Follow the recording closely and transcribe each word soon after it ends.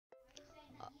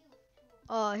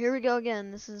Here we go again.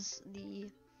 This is the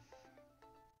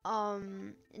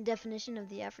definition of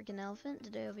the African elephant.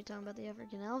 Today I'll be talking about the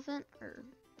African elephant, or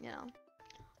you know,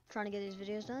 trying to get these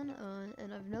videos done.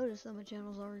 And I've noticed that my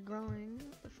channel's already growing.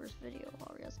 The first video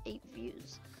already has 8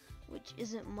 views, which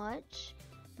isn't much,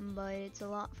 but it's a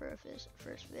lot for a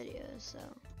first video. So,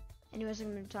 anyways, I'm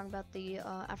gonna be talking about the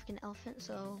African elephant.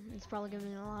 So it's probably gonna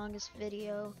be the longest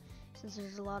video since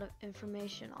there's a lot of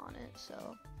information on it.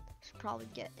 So should probably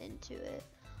get into it.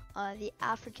 The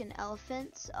African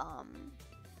elephant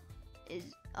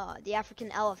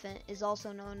is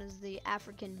also known as the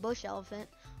African bush elephant.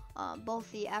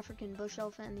 Both the African bush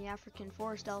elephant and the African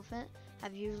forest elephant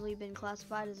have usually been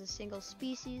classified as a single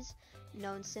species,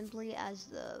 known simply as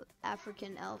the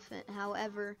African elephant.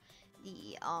 However,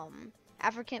 the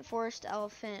African forest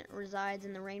elephant resides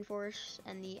in the rainforest,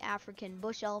 and the African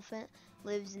bush elephant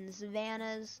lives in the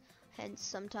savannas, hence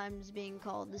sometimes being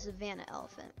called the savanna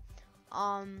elephant.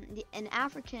 An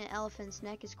African elephant's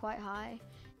neck is quite high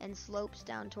and slopes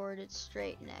down toward its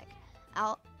straight neck.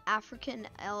 African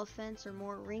elephants are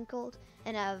more wrinkled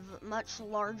and have much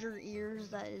larger ears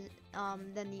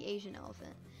than the Asian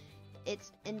elephant.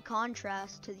 It's in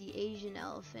contrast to the Asian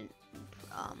elephant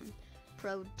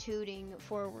protruding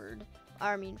forehead.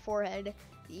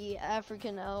 The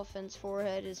African elephant's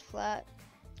forehead is flat,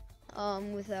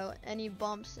 without any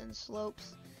bumps, and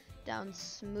slopes down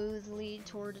smoothly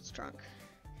toward its trunk.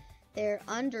 Their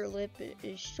underlip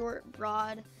is short,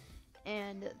 broad,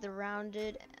 and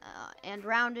rounded,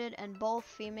 and both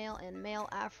female and male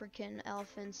African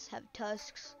elephants have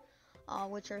tusks,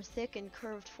 which are thick and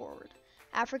curved forward.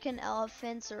 African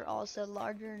elephants are also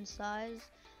larger in size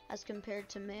as compared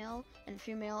to male and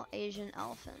female Asian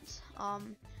elephants.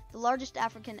 The largest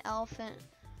African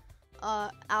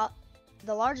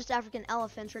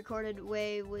elephant's recorded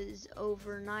weight was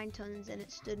over 9 tons, and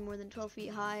it stood more than 12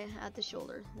 feet high at the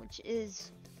shoulder, which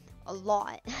is a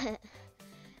lot.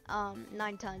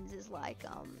 9 tons is like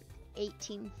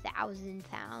 18,000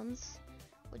 pounds,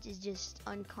 which is just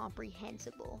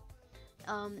incomprehensible.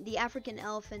 The African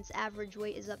elephant's average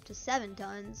weight is up to 7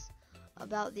 tons,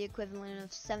 about the equivalent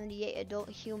of 78 adult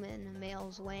human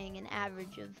males weighing an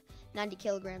average of 90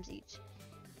 kilograms each.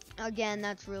 Again,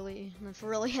 that's really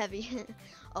heavy.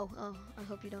 oh, I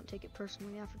hope you don't take it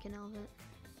personally, African elephant.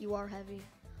 You are heavy.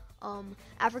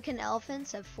 African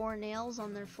elephants have 4 nails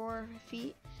on their 4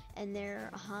 feet, and their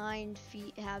hind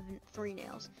feet have 3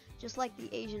 nails, just like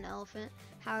the Asian elephant.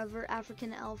 However,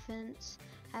 African elephants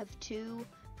have 2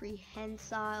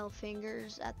 prehensile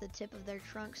fingers at the tip of their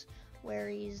trunks,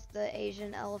 whereas the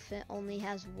Asian elephant only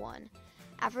has 1.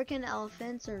 African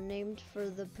elephants are named for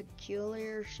the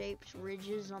peculiar shaped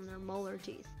ridges on their molar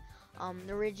teeth.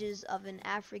 The ridges of an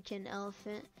African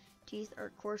elephant teeth are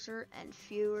coarser and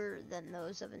fewer than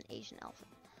those of an Asian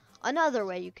elephant. Another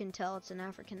way you can tell it's an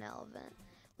African elephant,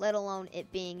 let alone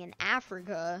it being in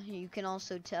Africa, you can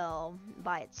also tell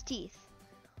by its teeth.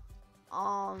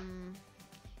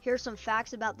 Here's some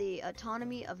facts about the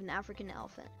anatomy of an African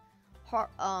elephant.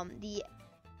 The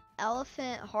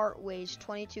elephant heart weighs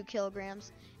 22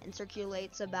 kilograms and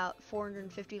circulates about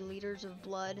 450 liters of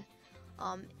blood.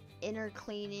 Inner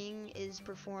cleaning is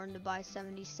performed by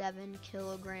 77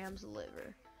 kilograms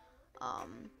liver.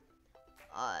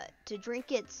 To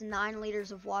drink its 9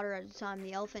 liters of water at a time,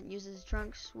 the elephant uses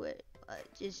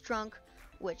his trunk,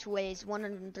 which weighs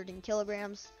 113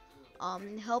 kilograms.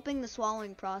 Helping the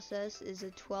swallowing process is a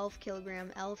 12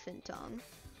 kilogram elephant tongue.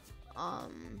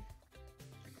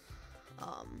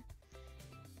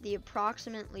 The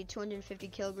approximately 250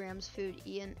 kilograms food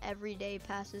eaten every day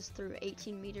passes through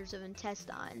 18 meters of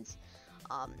intestines,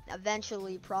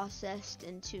 eventually processed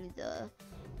into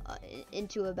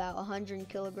about 100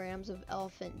 kilograms of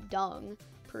elephant dung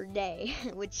per day,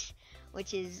 which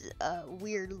is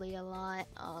weirdly a lot.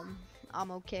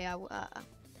 I'm okay. I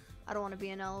don't want to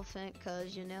be an elephant,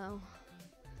 cause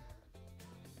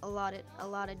a lot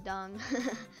of dung.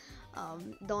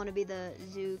 Don't want to be the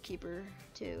zookeeper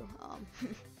too.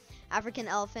 African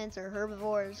elephants are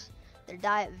herbivores. Their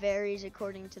diet varies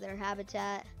according to their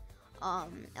habitat.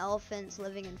 Elephants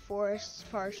living in forests,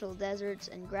 partial deserts,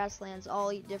 and grasslands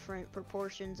all eat different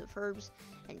proportions of herbs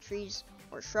and trees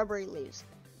or shrubbery leaves.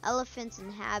 Elephants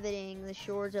inhabiting the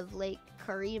shores of Lake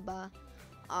Kariba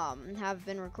have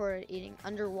been recorded eating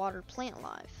underwater plant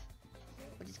life,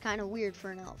 which is kind of weird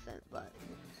for an elephant, but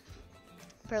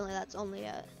apparently that's only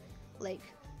at Lake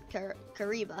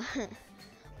Kariba.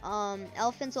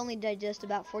 Elephants only digest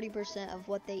about 40% of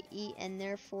what they eat, and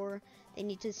therefore they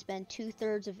need to spend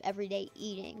 2/3 of every day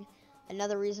eating.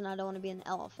 Another reason I don't want to be an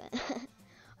elephant.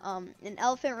 An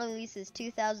elephant releases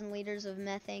 2,000 liters of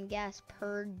methane gas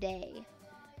per day.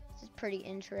 This is pretty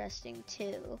interesting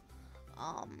too.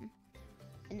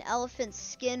 An elephant's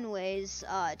skin weighs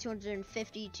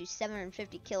 250 to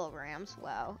 750 kilograms.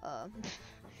 Wow.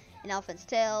 An elephant's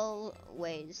tail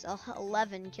weighs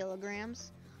 11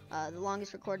 kilograms. The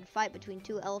longest recorded fight between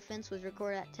two elephants was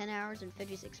recorded at 10 hours and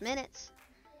 56 minutes.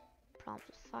 Problems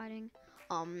with fighting.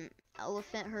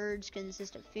 Elephant herds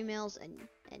consist of females and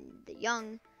the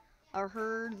young. A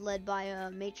herd led by a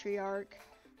matriarch.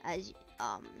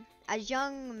 As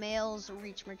young males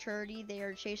reach maturity, they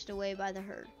are chased away by the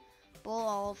herd. Bull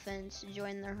elephants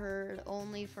join the herd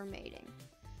only for mating.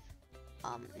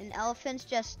 An elephant's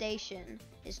gestation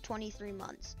is 23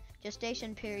 months.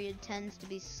 Gestation period tends to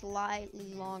be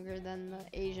slightly longer than the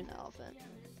Asian elephant.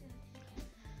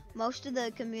 Most of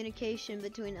the communication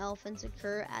between elephants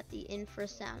occur at the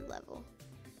infrasound level.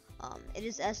 It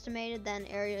is estimated that an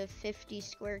area of 50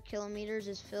 square kilometers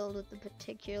is filled with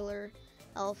particular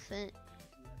elephant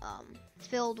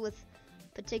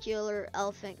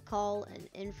call and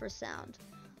infrasound.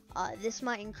 This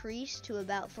might increase to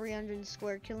about 300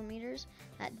 square kilometers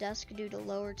at dusk due to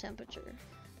lower temperature.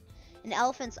 An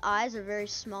elephant's eyes are very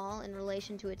small in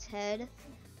relation to its head.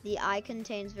 The eye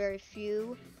contains very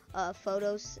few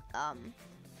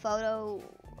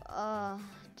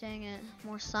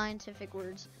more scientific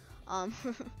words,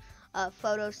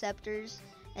 photoceptors,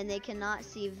 and they cannot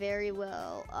see very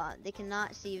well.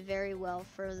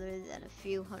 Further than a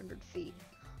few hundred feet.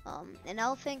 An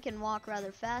elephant can walk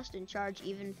rather fast and charge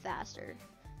even faster.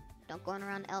 Don't go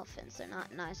around elephants; they're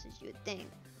not nice as you would think.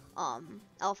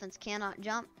 Elephants cannot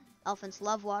jump. Elephants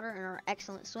love water and are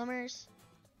excellent swimmers.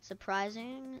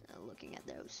 Surprising, looking at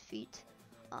those feet.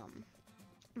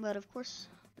 But of course,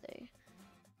 they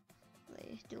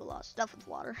do a lot of stuff with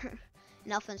water.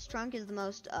 An elephant's trunk is the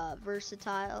most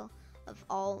versatile of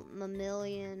all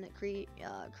mammalian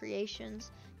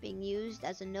creations, being used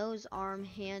as a nose, arm,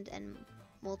 hand, and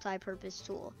multi-purpose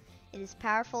tool. It is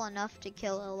powerful enough to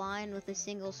kill a lion with a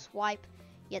single swipe,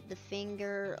 yet the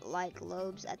finger-like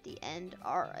lobes at the end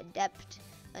are adept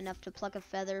enough to pluck a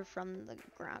feather from the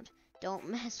ground. Don't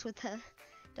mess with a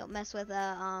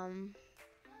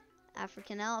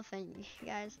African elephant,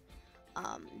 guys.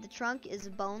 The trunk is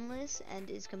boneless and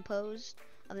is composed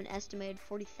of an estimated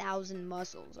 40,000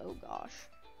 muscles. Oh gosh.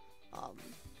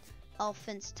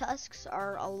 Elephants' tusks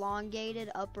are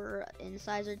elongated upper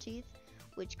incisor teeth,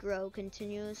 which grow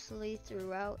continuously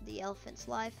throughout the elephant's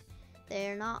life. They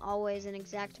are not always an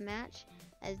exact match,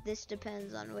 as this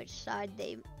depends on which side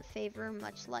they favor,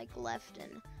 much like left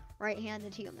and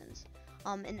right-handed humans.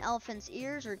 An elephant's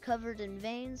ears are covered in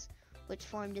veins, which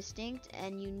form distinct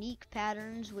and unique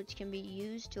patterns which can be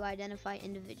used to identify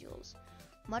individuals.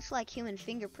 Much like human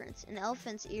fingerprints, an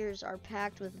elephant's ears are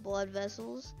packed with blood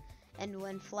vessels, and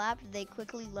when flapped, they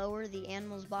quickly lower the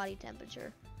animal's body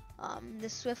temperature.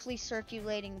 This swiftly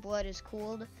circulating blood is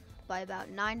cooled by about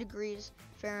 9 degrees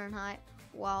Fahrenheit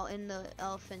while in the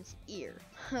elephant's ear.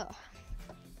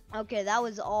 Okay, that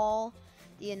was all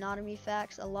the anatomy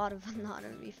facts, a lot of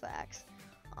anatomy facts.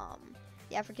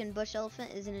 The African bush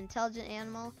elephant is an intelligent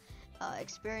animal.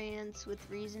 Experience with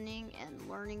reasoning and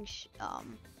learning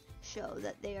show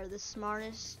that they are the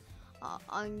smartest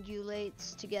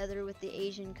ungulates together with the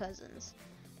Asian cousins.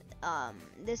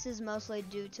 This is mostly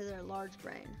due to their large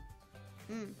brain.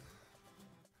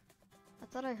 I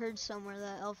thought I heard somewhere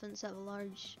that elephants have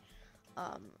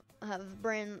a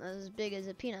brain as big as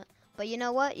a peanut. But you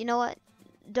know what?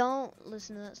 Don't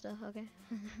listen to that stuff, okay?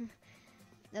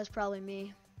 That's probably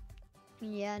me.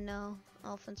 Yeah, no,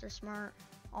 elephants are smart.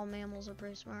 All mammals are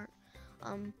pretty smart.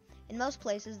 In most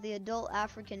places, the adult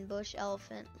African bush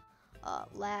elephant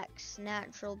lacks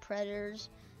natural predators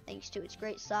thanks to its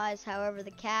great size. However,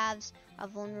 the calves are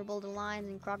vulnerable to lions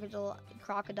and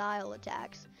crocodile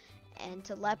attacks, and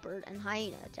to leopard and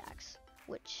hyena attacks,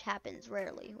 which happens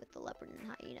rarely with the leopard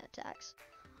and hyena attacks.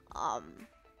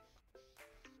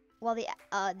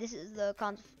 This is the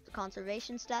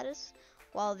conservation status.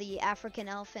 While the African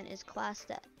elephant is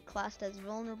classed as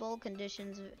vulnerable,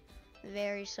 conditions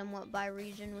vary somewhat by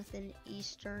region within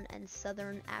eastern and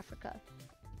southern Africa.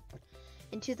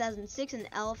 In 2006, an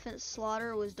elephant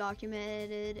slaughter was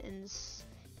documented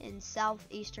in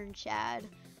southeastern Chad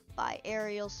by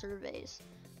aerial surveys.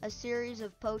 A series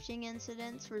of poaching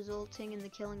incidents resulting in the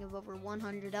killing of over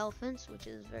 100 elephants, which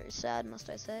is very sad, must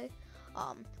I say,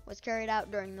 was carried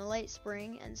out during the late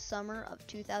spring and summer of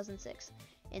 2006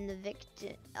 in the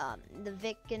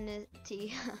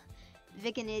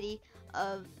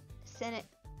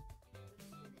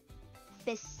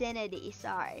vicinity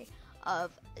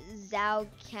of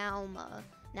Zaukauma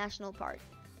National Park.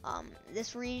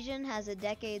 This region has a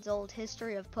decades-old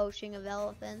history of poaching of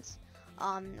elephants.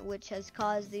 which has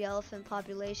caused the elephant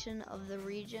population of the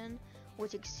region,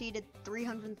 which exceeded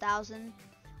 300,000,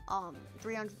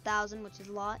 which is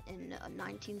a lot, in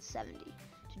 1970,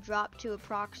 to drop to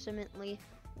approximately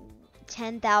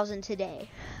 10,000 today.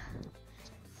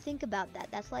 Think about that.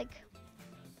 That's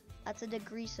a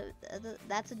decrease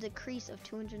of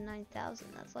 209,000.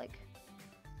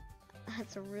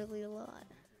 That's a really lot.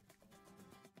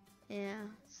 Yeah,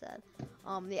 sad.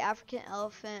 The African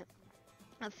elephant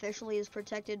officially is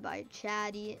protected by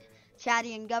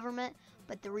Chadian government,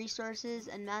 but the resources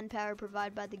and manpower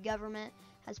provided by the government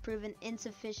has proven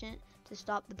insufficient to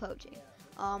stop the poaching.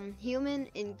 Human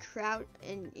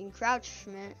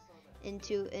encroachment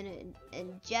into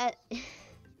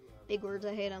big words,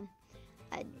 I hate them,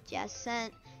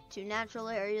 adjacent to natural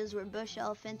areas where bush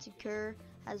elephants occur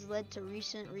has led to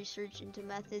recent research into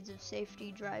methods of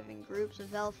safety driving groups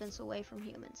of elephants away from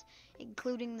humans,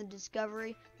 including the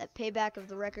discovery that payback of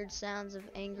the record sounds of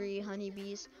angry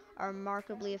honeybees are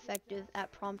remarkably effective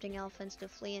at prompting elephants to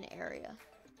flee an area.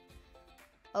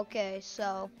 Okay,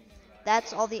 so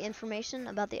that's all the information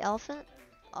about the elephant.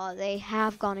 They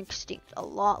have gone extinct a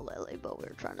lot lately, but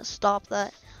we're trying to stop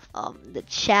that. The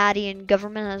Chadian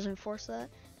government has enforced that,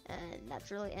 and that's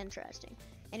really interesting.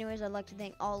 Anyways, I'd like to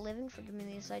thank All Living for giving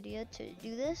me this idea to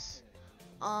do this.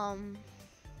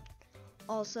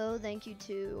 Also, thank you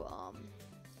to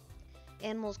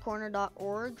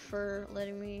animalscorner.org for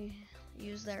letting me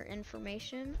use their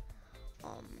information.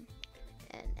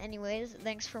 And anyways,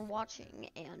 thanks for watching,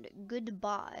 and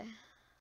goodbye.